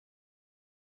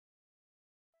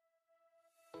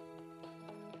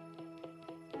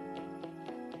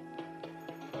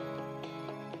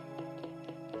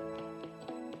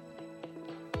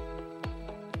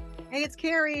Hey, it's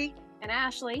Carrie. And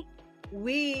Ashley.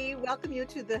 We welcome you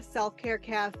to the Self-Care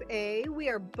Cafe. We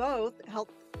are both health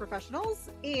professionals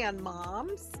and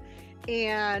moms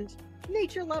and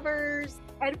nature lovers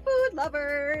and food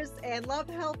lovers and love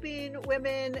helping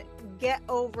women get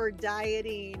over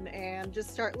dieting and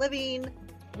just start living.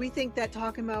 We think that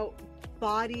talking about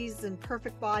bodies and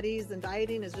perfect bodies and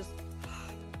dieting is just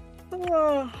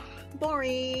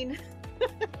boring.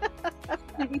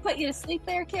 Did we put you to sleep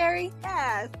there, Carrie?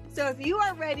 Yes. So if you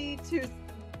are ready to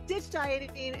ditch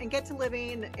dieting and get to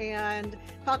living and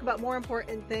talk about more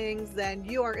important things, then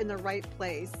you are in the right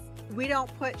place. We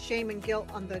don't put shame and guilt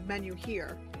on the menu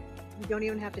here. You don't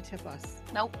even have to tip us.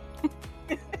 Nope.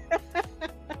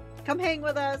 Come hang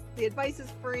with us. The advice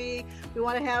is free. We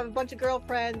want to have a bunch of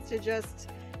girlfriends to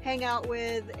just hang out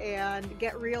with and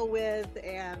get real with,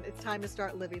 and it's time to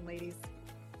start living, ladies.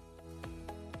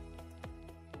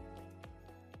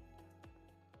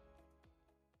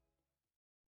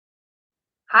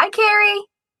 Hi, Carrie.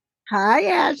 Hi,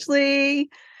 Ashley.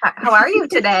 How are you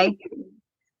today?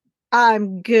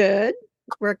 I'm good.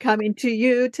 We're coming to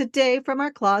you today from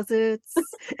our closets.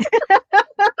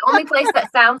 The only place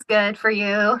that sounds good for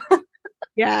you.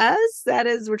 Yes, that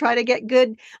is. We're trying to get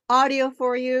good audio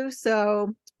for you.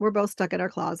 So we're both stuck in our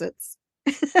closets.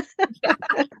 Yeah.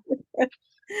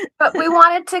 But we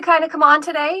wanted to kind of come on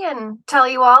today and tell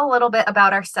you all a little bit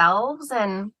about ourselves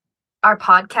and our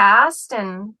podcast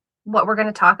and what we're going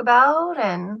to talk about.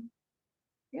 And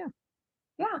yeah.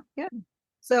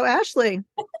 So Ashley,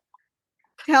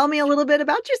 tell me a little bit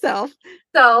about yourself.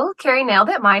 So Carrie nailed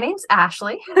it. My name's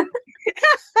Ashley.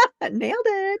 Nailed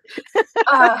it.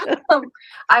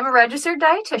 I'm a registered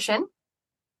dietitian.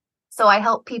 So I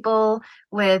help people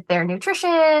with their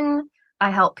nutrition. I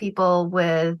help people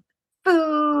with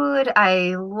food.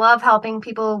 I love helping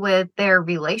people with their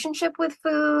relationship with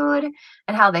food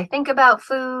and how they think about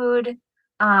food.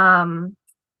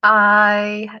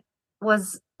 I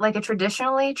was like a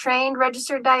traditionally trained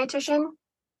registered dietitian.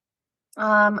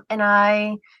 And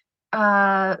I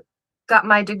got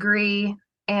my degree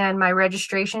and my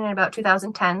registration in about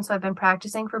 2010. So I've been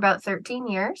practicing for about 13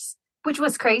 years, which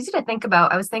was crazy to think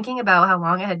about. I was thinking about how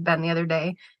long it had been the other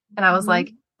day, and I was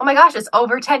like, oh my gosh, it's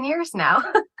over 10 years now.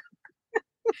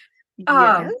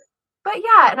 Yes. But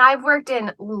yeah, and I've worked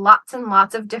in lots and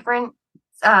lots of different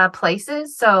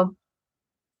places. So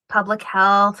public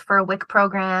health for a WIC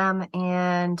program,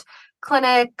 and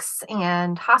clinics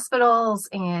and hospitals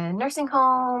and nursing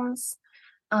homes.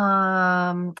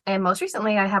 And most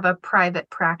recently I have a private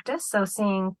practice. So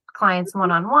seeing clients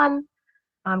one-on-one,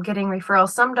 getting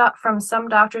referrals from some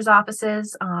doctor's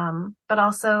offices, but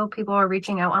also people are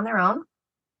reaching out on their own.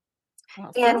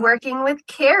 Awesome. And working with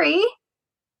Carrie.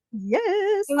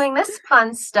 Yes. Doing this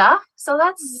fun stuff. So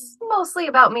that's mostly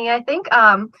about me, I think.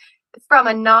 From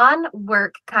a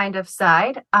non-work kind of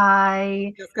side,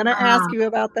 I was going to ask you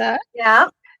about that. Yeah.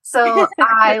 So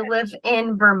I live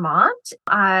in Vermont.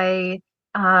 I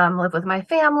live with my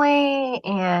family,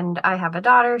 and I have a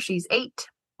daughter. She's 8.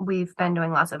 We've been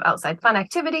doing lots of outside fun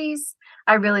activities.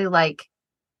 I really like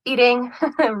eating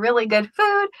really good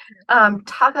food.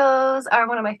 Tacos are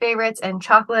one of my favorites, and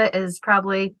chocolate is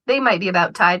they might be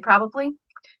about tied probably.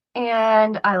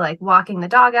 And I like walking the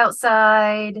dog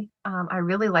outside. I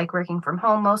really like working from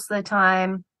home most of the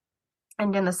time.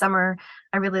 And in the summer,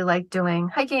 I really like doing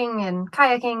hiking and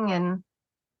kayaking and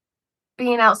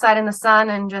being outside in the sun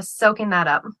and just soaking that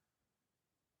up.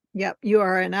 Yep. You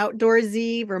are an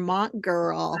outdoorsy Vermont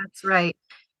girl. That's right.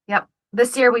 Yep.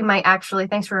 This year we might actually,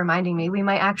 thanks for reminding me, we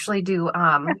might actually do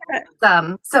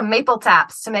some maple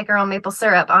taps to make our own maple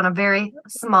syrup on a very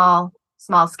small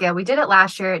scale. We did it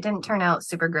last year. It didn't turn out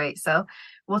super great. So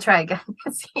we'll try again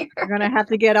this year. We're going to have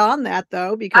to get on that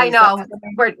though, because I know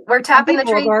we're tapping the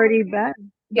tree. Already been.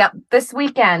 Yep. This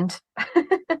weekend.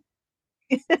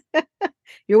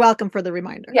 You're welcome for the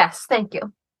reminder. Yes. Thank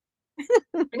you.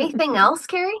 Anything else,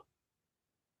 Carrie,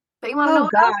 that you want to know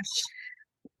about?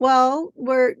 Well,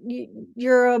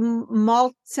 you're a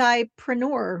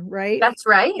multipreneur, right? That's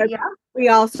right. But yeah. We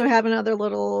also have another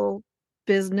little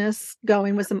business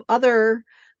going with some other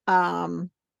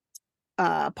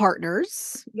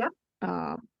partners. Yep.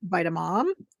 Vitamom.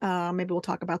 Maybe we'll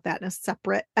talk about that in a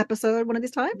separate episode one of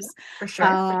these times. Yeah, for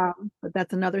sure. But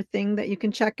that's another thing that you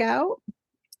can check out.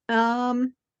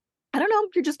 I don't know.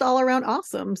 You're just all around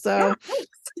awesome. So yeah,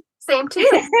 thanks. Same to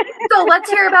you. So let's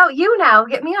hear about you now.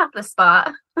 Get me off the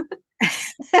spot.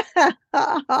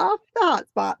 Off the hot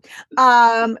spot.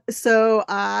 So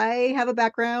I have a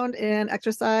background in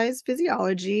exercise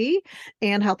physiology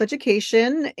and health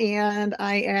education, and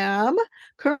I am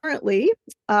currently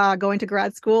going to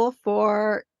grad school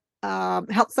for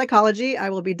health psychology. I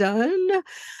will be done,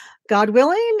 God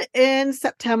willing, in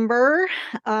September.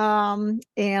 And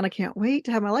I can't wait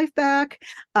to have my life back,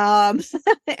 and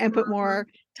put more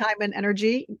time and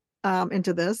energy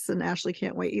into this. And Ashley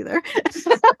can't wait either.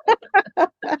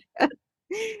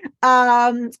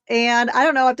 And I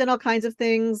don't know, I've done all kinds of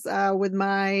things with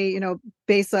my,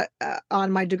 base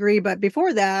on my degree, but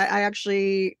before that, I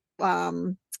actually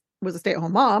was a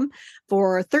stay-at-home mom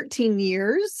for 13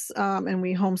 years, and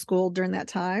we homeschooled during that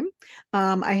time.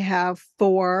 I have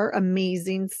 4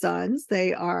 amazing sons.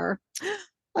 They are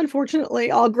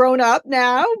unfortunately all grown up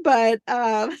now, but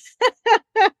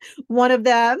one of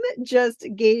them just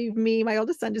gave me, my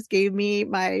oldest son just gave me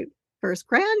my first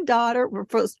granddaughter,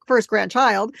 first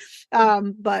grandchild,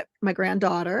 but my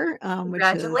granddaughter,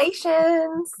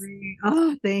 Congratulations. which is,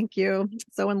 oh, thank you.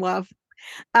 So in love.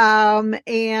 And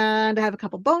I have a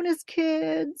couple bonus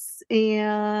kids,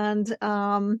 and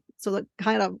so that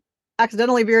kind of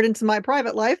accidentally veered into my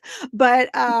private life,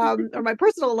 but or my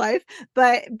personal life.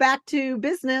 But back to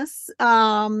business.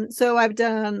 So I've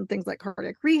done things like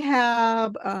cardiac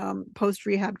rehab, post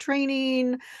rehab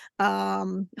training,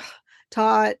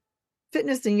 taught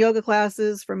fitness and yoga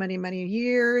classes for many, many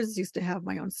years. Used to have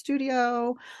my own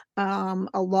studio. A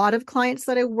lot of clients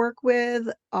that I work with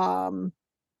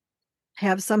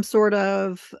have some sort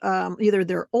of either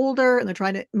they're older and they're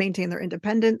trying to maintain their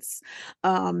independence.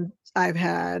 I've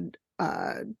had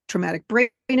traumatic brain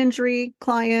injury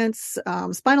clients,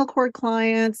 spinal cord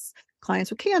clients, clients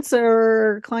with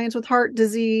cancer, clients with heart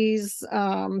disease,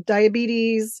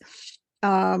 diabetes,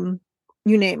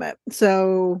 you name it.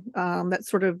 So that's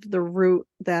sort of the route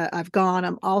that I've gone.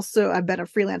 I've been a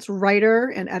freelance writer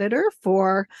and editor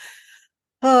for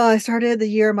I started the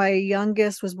year my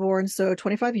youngest was born, so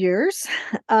 25 years.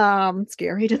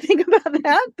 Scary to think about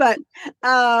that, but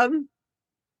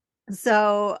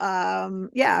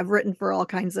yeah, I've written for all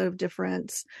kinds of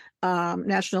different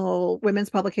national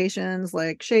women's publications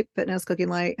like Shape, Fitness, Cooking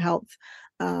Light, Health,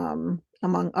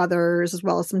 among others, as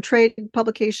well as some trade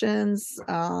publications,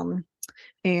 and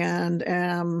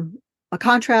on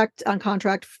contract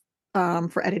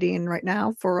for editing right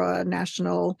now for a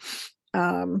national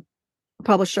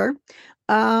publisher.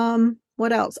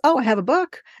 What else? Oh, I have a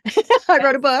book. I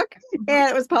wrote a book,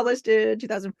 and it was published in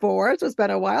 2004, so it's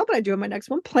been a while, but I do have my next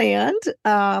one planned,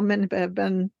 and have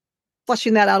been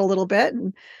fleshing that out a little bit,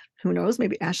 and who knows,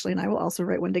 maybe Ashley and I will also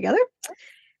write one together.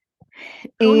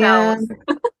 Who knows?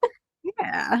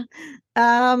 Yeah.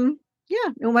 And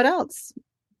what else?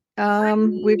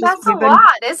 That's a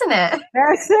lot, isn't it?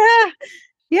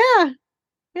 Yeah.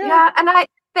 And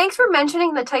thanks for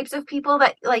mentioning the types of people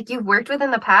that like you've worked with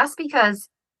in the past, because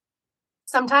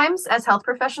sometimes as health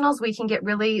professionals we can get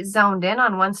really zoned in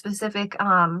on one specific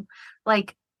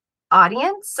like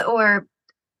audience or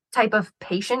type of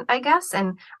patient, I guess.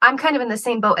 And I'm kind of in the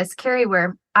same boat as Carrie,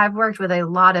 where I've worked with a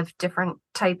lot of different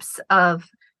types of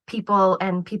people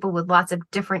and people with lots of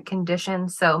different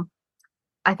conditions. So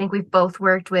I think we've both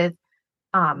worked with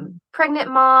pregnant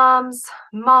moms,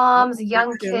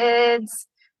 young kids,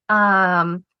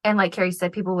 and like Carrie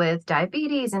said, people with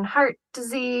diabetes and heart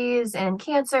disease and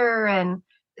cancer and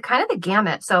kind of the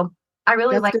gamut. So I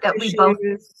really like that we both,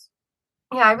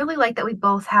 I really like that we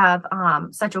both have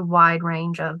such a wide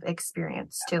range of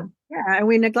experience too. Yeah, and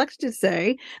we neglected to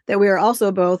say that we are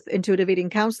also both intuitive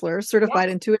eating counselors, certified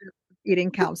intuitive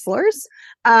eating counselors.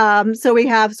 So we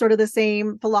have sort of the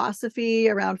same philosophy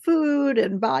around food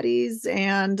and bodies.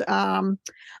 And I'm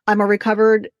a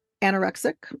recovered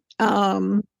anorexic.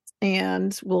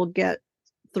 And we'll get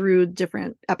through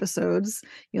different episodes.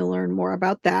 You'll learn more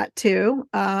about that too,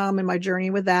 in my journey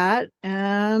with that.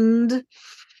 And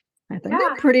I think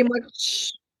that pretty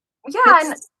much. Yeah,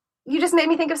 and you just made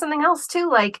me think of something else too,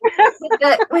 like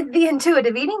with the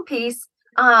intuitive eating piece.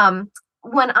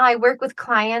 When I work with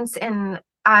clients, and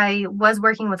I was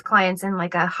working with clients in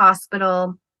like a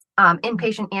hospital,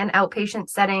 inpatient and outpatient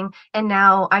setting, and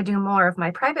now I do more of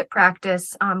my private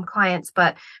practice clients.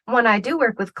 But when I do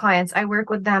work with clients, I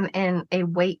work with them in a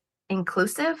weight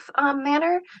inclusive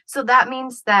manner. So that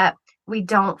means that we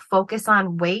don't focus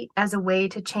on weight as a way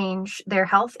to change their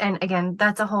health. And again,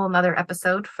 that's a whole nother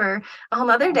episode for a whole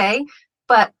nother day,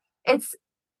 but it's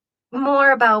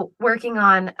more about working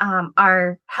on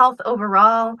our health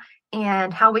overall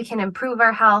and how we can improve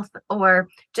our health or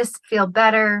just feel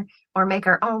better or make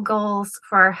our own goals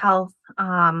for our health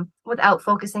without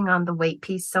focusing on the weight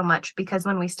piece so much. Because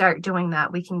when we start doing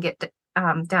that, we can get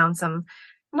down some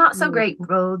not so great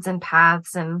roads and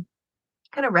paths, and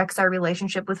kind of wrecks our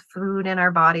relationship with food and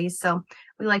our bodies. So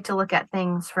we like to look at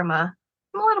things from a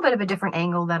little bit of a different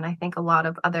angle than I think a lot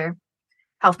of other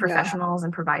health professionals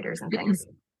and providers and things.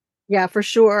 Yeah, for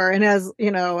sure. And as,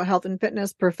 a health and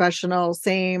fitness professional,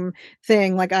 same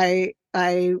thing. Like I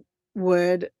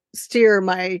would steer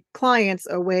my clients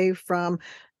away from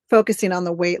focusing on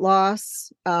the weight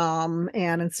loss. And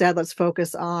instead let's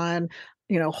focus on,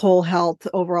 whole health,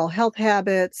 overall health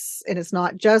habits. And it's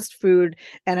not just food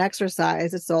and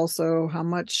exercise, it's also how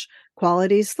much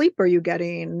quality sleep are you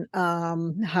getting?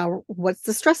 What's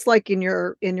the stress like in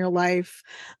your life?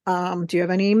 Do you have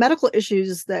any medical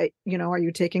issues that, are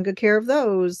you taking good care of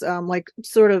those? Like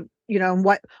sort of,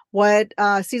 what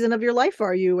season of your life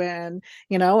are you in?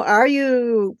 Are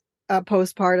you a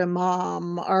postpartum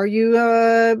mom? Are you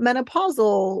a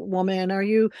menopausal woman? Are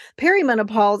you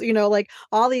perimenopausal? Like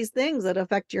all these things that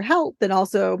affect your health and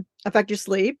also affect your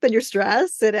sleep and your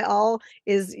stress. And it all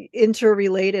is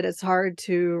interrelated. It's hard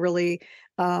to really,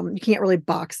 you can't really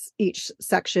box each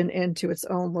section into its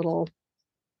own little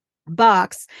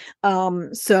box.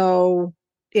 So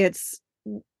it's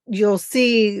you'll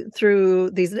see through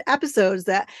these episodes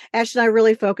that Ash and I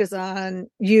really focus on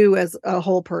you as a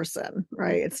whole person,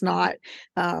 right? It's not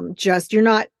you're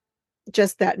not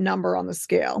just that number on the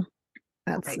scale.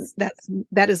 Right.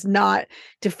 That does not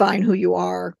define who you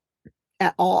are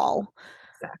at all.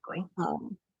 Exactly.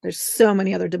 There's so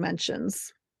many other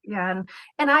dimensions. Yeah,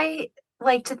 and I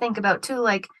like to think about too,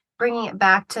 like bringing it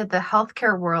back to the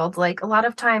healthcare world. Like a lot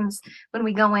of times when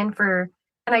we go in for,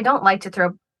 and I don't like to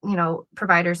throw,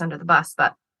 providers under the bus,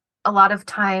 but a lot of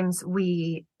times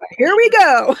Here we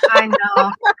go. I know,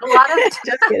 a lot of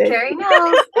Just kidding. Carrie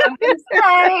knows what I'm gonna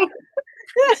say.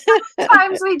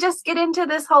 Sometimes we just get into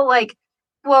this whole like,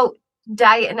 well,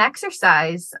 diet and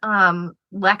exercise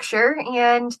lecture,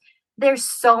 and there's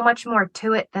so much more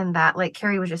to it than that. Like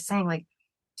Carrie was just saying, like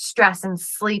stress and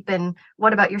sleep, and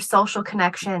what about your social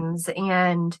connections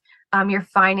and your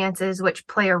finances, which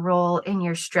play a role in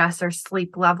your stress or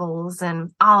sleep levels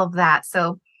and all of that.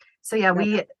 So yeah,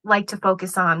 we like to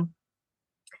focus on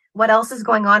what else is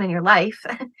going on in your life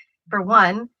for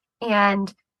one,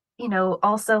 and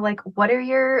also like what are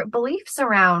your beliefs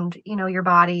around your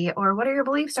body, or what are your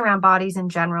beliefs around bodies in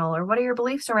general, or what are your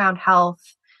beliefs around health,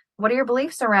 what are your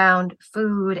beliefs around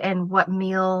food, and what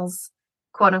meals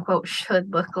quote unquote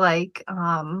should look like,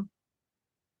 and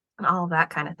all of that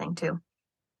kind of thing too.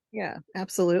 Yeah,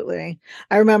 absolutely.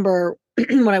 I remember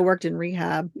when I worked in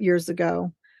rehab years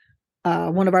ago,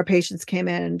 one of our patients came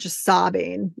in just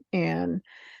sobbing, and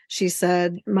she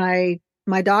said, my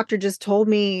doctor just told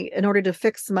me in order to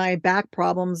fix my back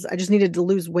problems, I just needed to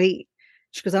lose weight.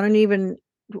 She goes, I don't even,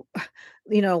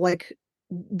 like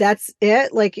that's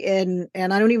it. Like, and I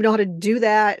don't even know how to do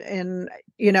that. And,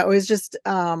 it was just,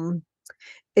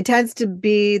 it tends to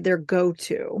be their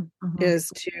go-to is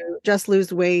to just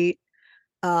lose weight.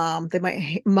 They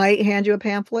might hand you a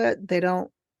pamphlet. They don't,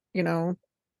 you know,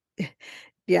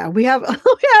 yeah, we have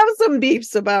we have some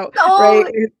beefs about, Oh,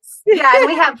 right? yeah, and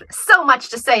we have so much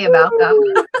to say about them.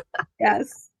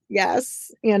 Yes.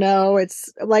 Yes.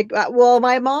 It's like, well,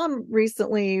 my mom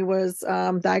recently was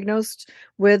diagnosed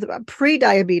with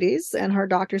pre-diabetes, and her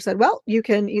doctor said, well, you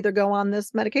can either go on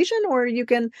this medication or you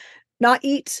can not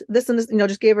eat this and this,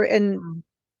 just gave her and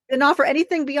offer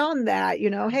anything beyond that,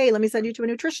 hey, let me send you to a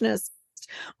nutritionist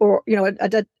or,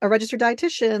 a registered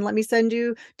dietitian. Let me send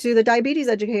you to the diabetes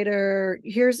educator.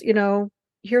 Here's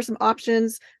some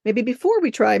options maybe before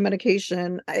we try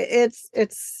medication.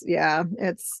 It's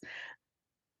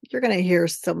you're going to hear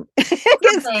some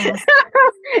Things.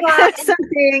 Yeah. some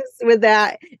things with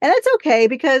that, and it's okay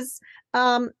because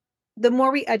the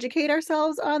more we educate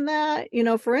ourselves on that,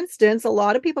 for instance, a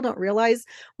lot of people don't realize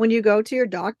when you go to your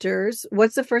doctors,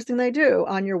 what's the first thing they do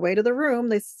on your way to the room?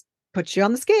 They put you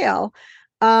on the scale.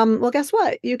 Well, guess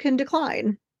what? You can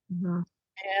decline. Mm-hmm.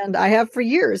 And I have for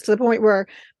years, to the point where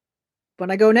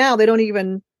when I go now, they don't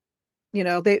even,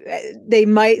 they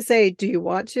might say, do you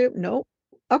want to? Nope.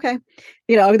 Okay.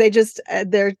 They just,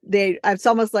 it's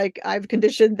almost like I've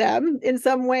conditioned them in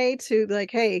some way to like,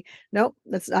 hey, nope,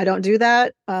 I don't do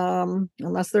that.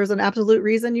 Unless there's an absolute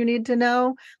reason you need to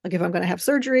know. Like if I'm going to have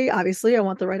surgery, obviously I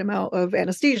want the right amount of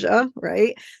anesthesia.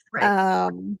 Right.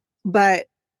 Right. But,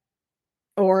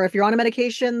 or if you're on a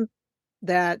medication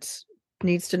that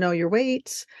needs to know your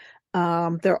weight,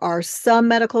 there are some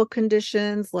medical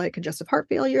conditions like congestive heart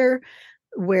failure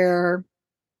where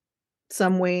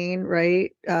some weighing,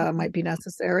 right, might be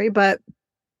necessary, but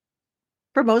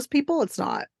for most people, it's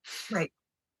not. Right.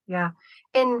 Yeah.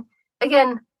 And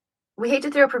again, we hate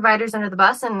to throw providers under the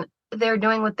bus, and they're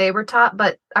doing what they were taught,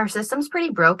 but our system's pretty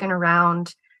broken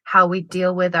around how we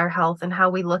deal with our health and how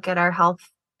we look at our health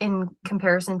in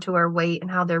comparison to our weight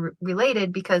and how they're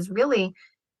related, because really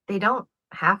they don't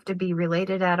have to be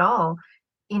related at all.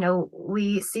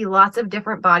 we see lots of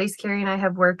different bodies. Carrie and I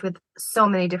have worked with so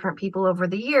many different people over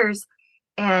the years.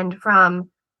 And from,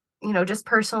 just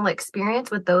personal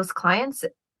experience with those clients,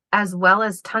 as well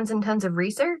as tons and tons of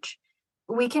research,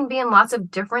 we can be in lots of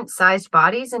different sized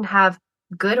bodies and have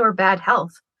good or bad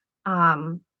health.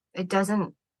 It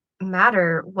doesn't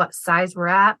matter what size we're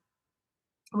at.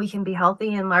 We can be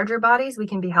healthy in larger bodies. We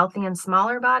can be healthy in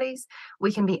smaller bodies.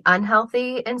 We can be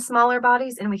unhealthy in smaller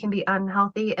bodies, and we can be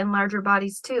unhealthy in larger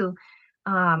bodies too.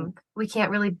 We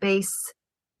can't really base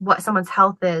what someone's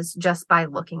health is just by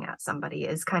looking at somebody,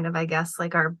 is kind of, I guess,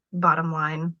 like our bottom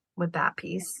line with that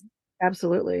piece.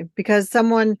 Absolutely. Because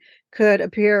someone could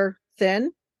appear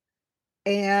thin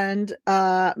and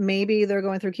maybe they're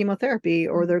going through chemotherapy,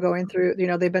 or they're going through,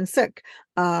 they've been sick.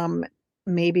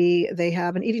 Maybe they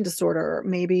have an eating disorder.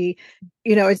 Maybe,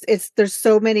 there's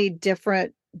so many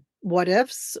different what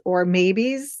ifs or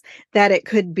maybes that it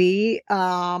could be.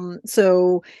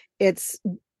 So it's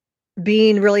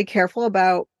being really careful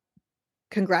about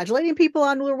congratulating people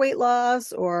on their weight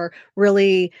loss, or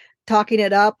really talking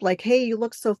it up like, hey, you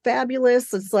look so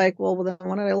fabulous. It's like, well, then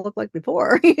what did I look like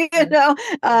before? And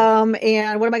what am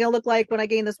I going to look like when I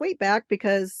gain this weight back?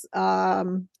 Because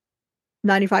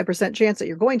 95% chance that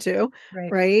you're going to,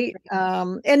 right?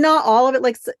 And not all of it,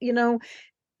 like,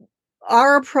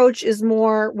 our approach is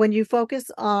more when you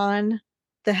focus on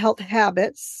the health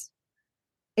habits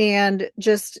and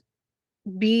just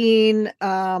being,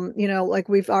 like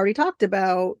we've already talked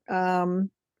about,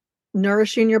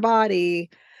 nourishing your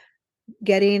body,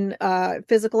 getting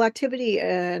physical activity,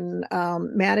 and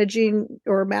managing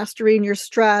or mastering your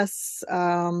stress,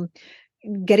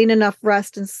 getting enough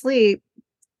rest and sleep,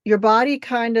 your body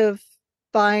kind of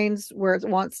finds where it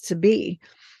wants to be,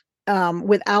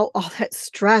 without all that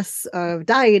stress of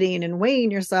dieting and weighing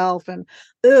yourself. And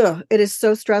it is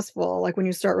so stressful, like when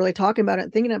you start really talking about it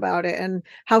and thinking about it, and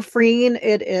how freeing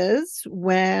it is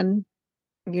when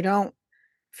you don't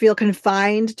feel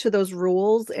confined to those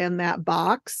rules and that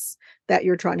box that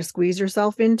you're trying to squeeze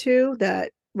yourself into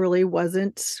that really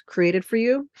wasn't created for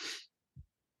you.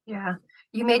 Yeah.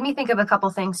 You made me think of a couple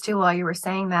things too while you were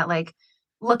saying that, like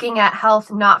looking at health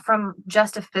not from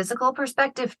just a physical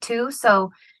perspective too.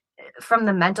 So from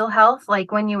the mental health,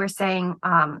 like when you were saying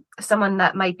someone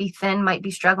that might be thin might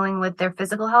be struggling with their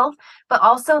physical health, but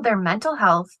also their mental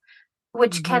health,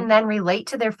 which can then relate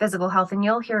to their physical health. And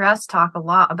you'll hear us talk a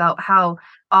lot about how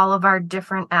all of our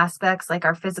different aspects, like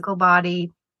our physical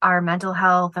body, our mental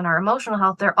health, and our emotional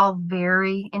health, they're all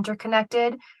very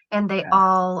interconnected, and they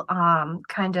all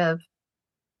kind of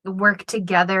work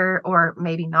together, or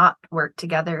maybe not work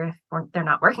together if they're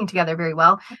not working together very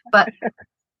well, but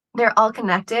they're all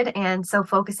connected. And so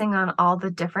focusing on all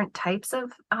the different types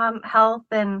of health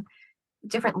and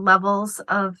different levels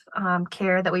of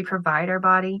care that we provide our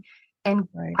body. And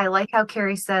I like how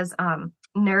Carrie says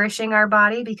nourishing our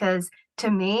body, because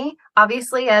to me,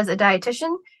 obviously, as a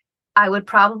dietitian, I would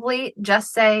probably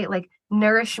just say like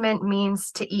nourishment means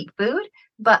to eat food.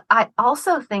 But I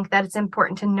also think that it's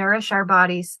important to nourish our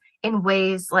bodies in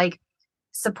ways like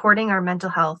supporting our mental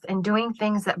health and doing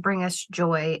things that bring us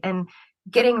joy, and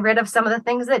getting rid of some of the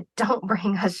things that don't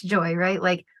bring us joy, right?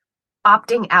 Like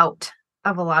opting out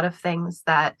of a lot of things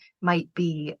that might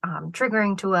be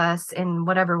triggering to us in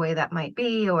whatever way that might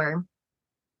be, or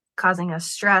causing us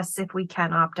stress if we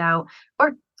can opt out,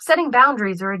 or setting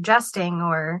boundaries or adjusting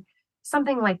or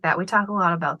something like that. We talk a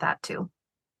lot about that too.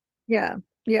 Yeah.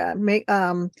 Make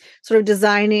sort of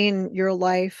designing your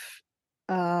life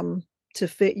to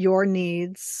fit your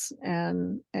needs,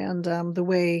 and the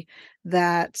way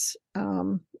that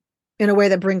in a way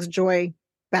that brings joy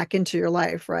back into your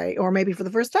life, right? Or maybe for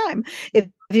the first time if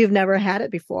you've never had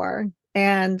it before.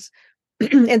 And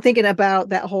and thinking about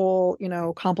that whole,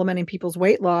 complimenting people's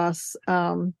weight loss,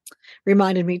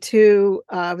 reminded me too,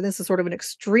 this is sort of an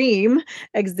extreme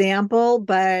example,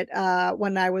 but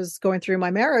when I was going through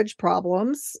my marriage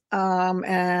problems,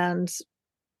 and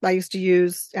I used to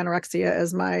use anorexia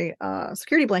as my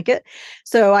security blanket.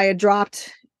 So I had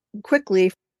dropped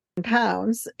quickly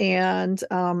pounds, and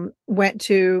had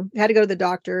to go to the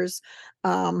doctors,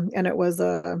 and it was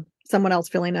someone else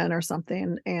filling in or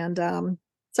something, and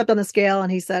stepped on the scale,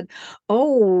 and he said,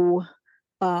 "Oh,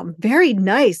 very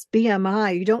nice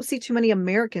BMI. You don't see too many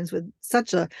Americans with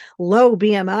such a low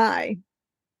BMI."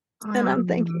 And I'm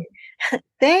thinking,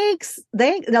 thanks.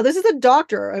 Now this is a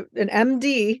doctor, an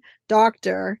MD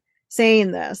doctor,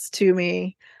 saying this to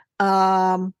me.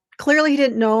 Clearly he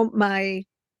didn't know my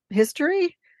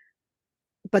history,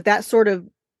 but that sort of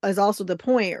is also the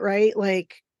point, right?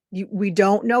 Like we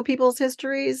don't know people's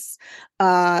histories.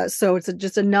 So it's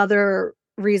just another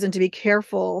reason to be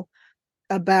careful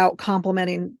about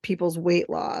complementing people's weight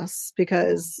loss,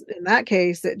 because in that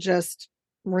case it just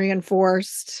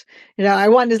reinforced, I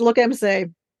wanted to look at him and say,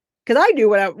 because I knew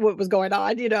what was going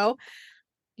on, you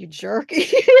jerk.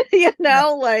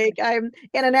 Like I'm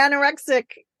in an anorexic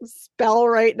spell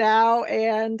right now,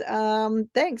 and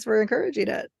thanks for encouraging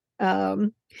it.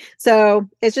 So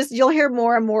it's just, you'll hear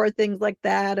more and more things like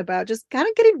that about just kind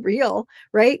of getting real,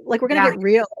 right? Like we're gonna get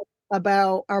real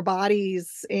about our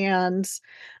bodies, and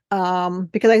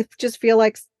because I just feel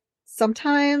like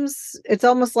sometimes it's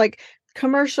almost like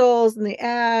commercials and the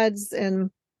ads and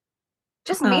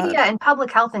just media and public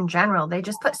health in general. They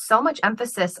just put so much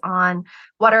emphasis on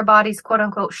what our bodies, quote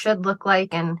unquote, should look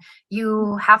like. And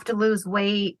you have to lose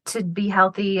weight to be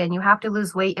healthy, and you have to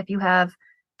lose weight if you have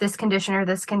this condition or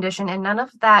this condition. And none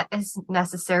of that is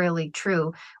necessarily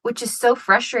true, which is so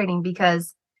frustrating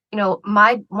because,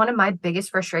 one of my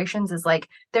biggest frustrations is like,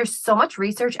 there's so much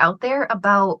research out there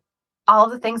about all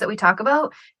the things that we talk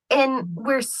about. And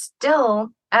we're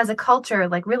still, as a culture,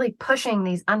 like really pushing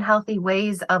these unhealthy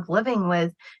ways of living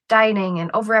with dieting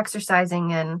and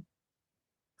overexercising and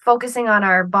focusing on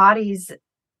our bodies,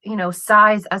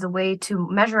 size as a way to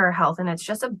measure our health. And it's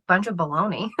just a bunch of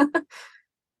baloney.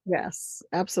 Yes,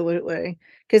 absolutely.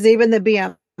 Because even the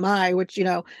BMI, which,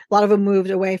 a lot of them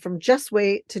moved away from just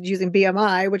weight to using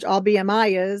BMI, which all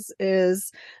BMI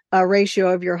is a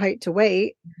ratio of your height to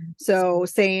weight. So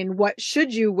saying, what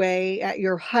should you weigh at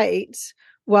your height?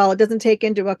 Well, it doesn't take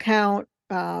into account,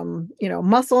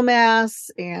 muscle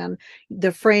mass and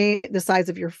the size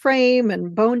of your frame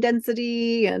and bone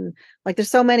density. And like, there's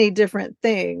so many different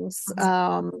things.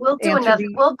 We'll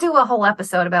do a whole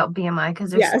episode about BMI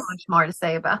because there's so much more to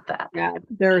say about that. Yeah,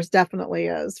 there's definitely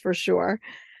is, for sure.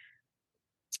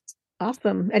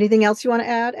 Awesome. Anything else you want to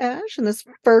add, Ash, in this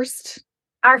our first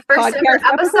ever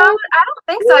episode? I don't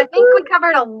think so. I think we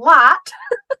covered a lot.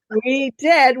 We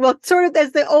did. Well, sort of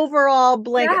as the overall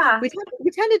blanket. Yeah. We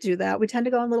tend to do that. We tend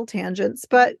to go on little tangents,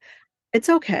 but it's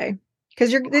okay,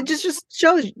 because it just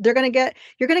shows you're gonna get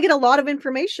a lot of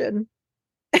information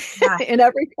in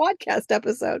every podcast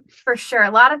episode. For sure.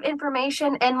 A lot of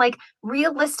information and like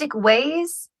realistic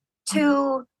ways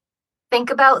to think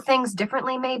about things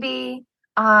differently, maybe.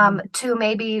 To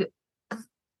maybe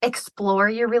explore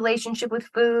your relationship with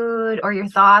food, or your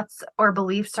thoughts or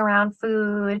beliefs around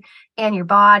food and your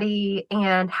body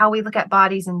and how we look at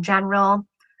bodies in general,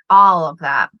 all of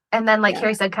that. And then, like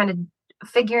Carrie said, kind of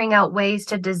figuring out ways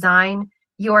to design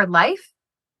your life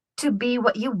to be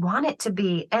what you want it to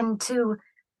be, and to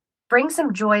bring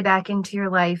some joy back into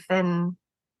your life. And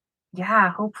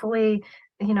hopefully,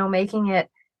 making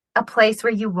it a place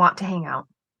where you want to hang out.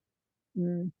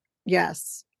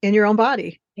 Yes. In your own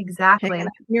body. Exactly. In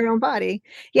your own body.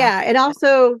 Yeah. And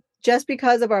also, just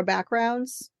because of our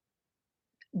backgrounds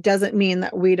doesn't mean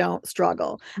that we don't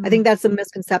struggle. I think that's a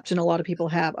misconception a lot of people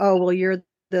have. Oh, well, you're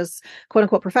this quote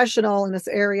unquote professional in this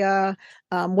area.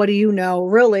 What do you know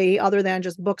really, other than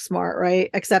just book smart, right?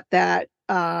 Except that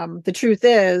the truth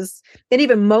is, and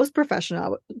even most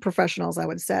professionals, I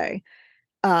would say,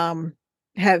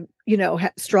 have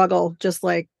struggle just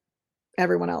like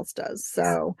everyone else does.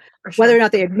 So whether or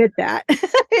not they admit that,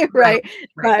 right.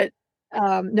 But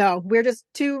no, we're just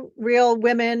two real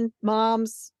women,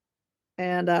 moms,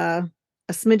 and a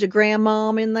smidge of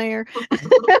grandmom in there.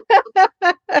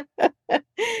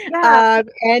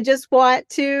 And just want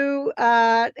to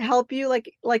help you,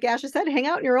 like Ashley said, hang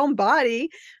out in your own body,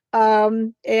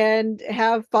 and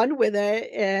have fun with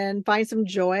it, and find some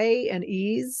joy and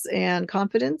ease and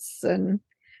confidence, and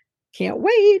can't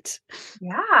wait.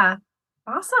 Yeah.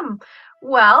 Awesome.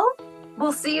 Well,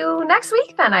 we'll see you next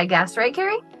week then, I guess. Right,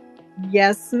 Carrie?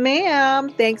 Yes, ma'am.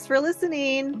 Thanks for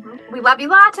listening. We love you,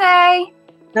 latte.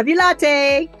 Love you,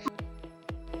 latte.